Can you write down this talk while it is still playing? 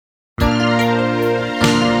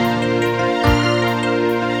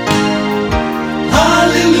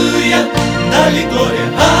dá-lhe glória,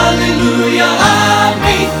 aleluia,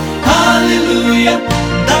 amém, aleluia,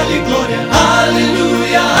 dá-lhe glória,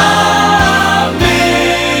 aleluia, amém.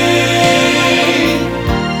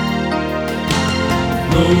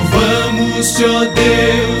 Louvamos-te, ó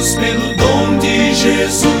Deus, pelo dom de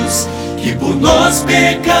Jesus, que por nós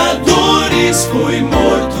pecadores foi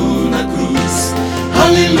morto na cruz.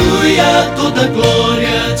 Aleluia, toda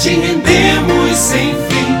glória te rendemos sem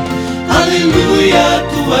fim. Aleluia,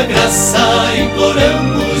 tua graça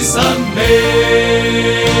imploramos, amém.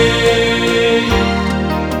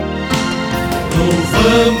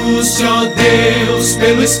 Louvamos-te, ó Deus,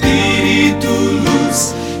 pelo Espírito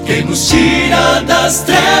luz, que nos tira das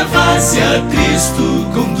trevas e a Cristo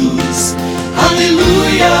conduz.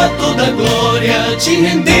 Aleluia, toda glória te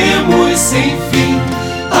rendemos sem fim.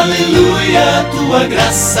 Aleluia, tua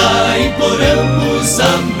graça imploramos,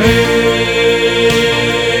 amém.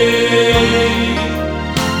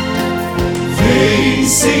 Vem,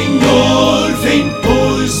 Senhor, vem,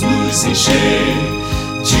 pois nos encher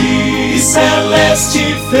de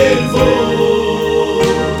celeste fervor,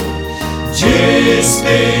 de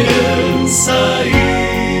esperança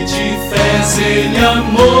e de fé e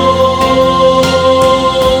amor.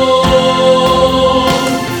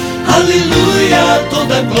 Aleluia,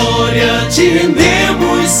 toda glória te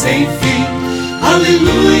rendemos sem fim.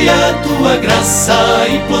 Aleluia, tua graça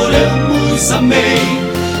imploramos, amém.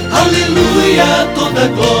 Aleluia, toda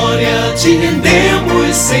glória te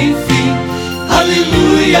rendemos sem fim.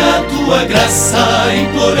 Aleluia, tua graça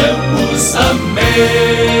imploramos, amém.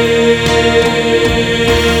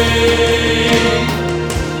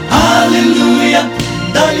 Aleluia,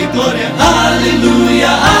 dá-lhe glória, aleluia,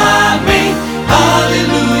 amém.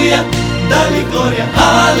 Aleluia, dá-lhe glória,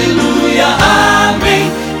 aleluia,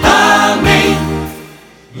 amém, amém.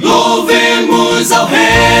 Louvemos ao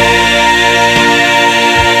Rei.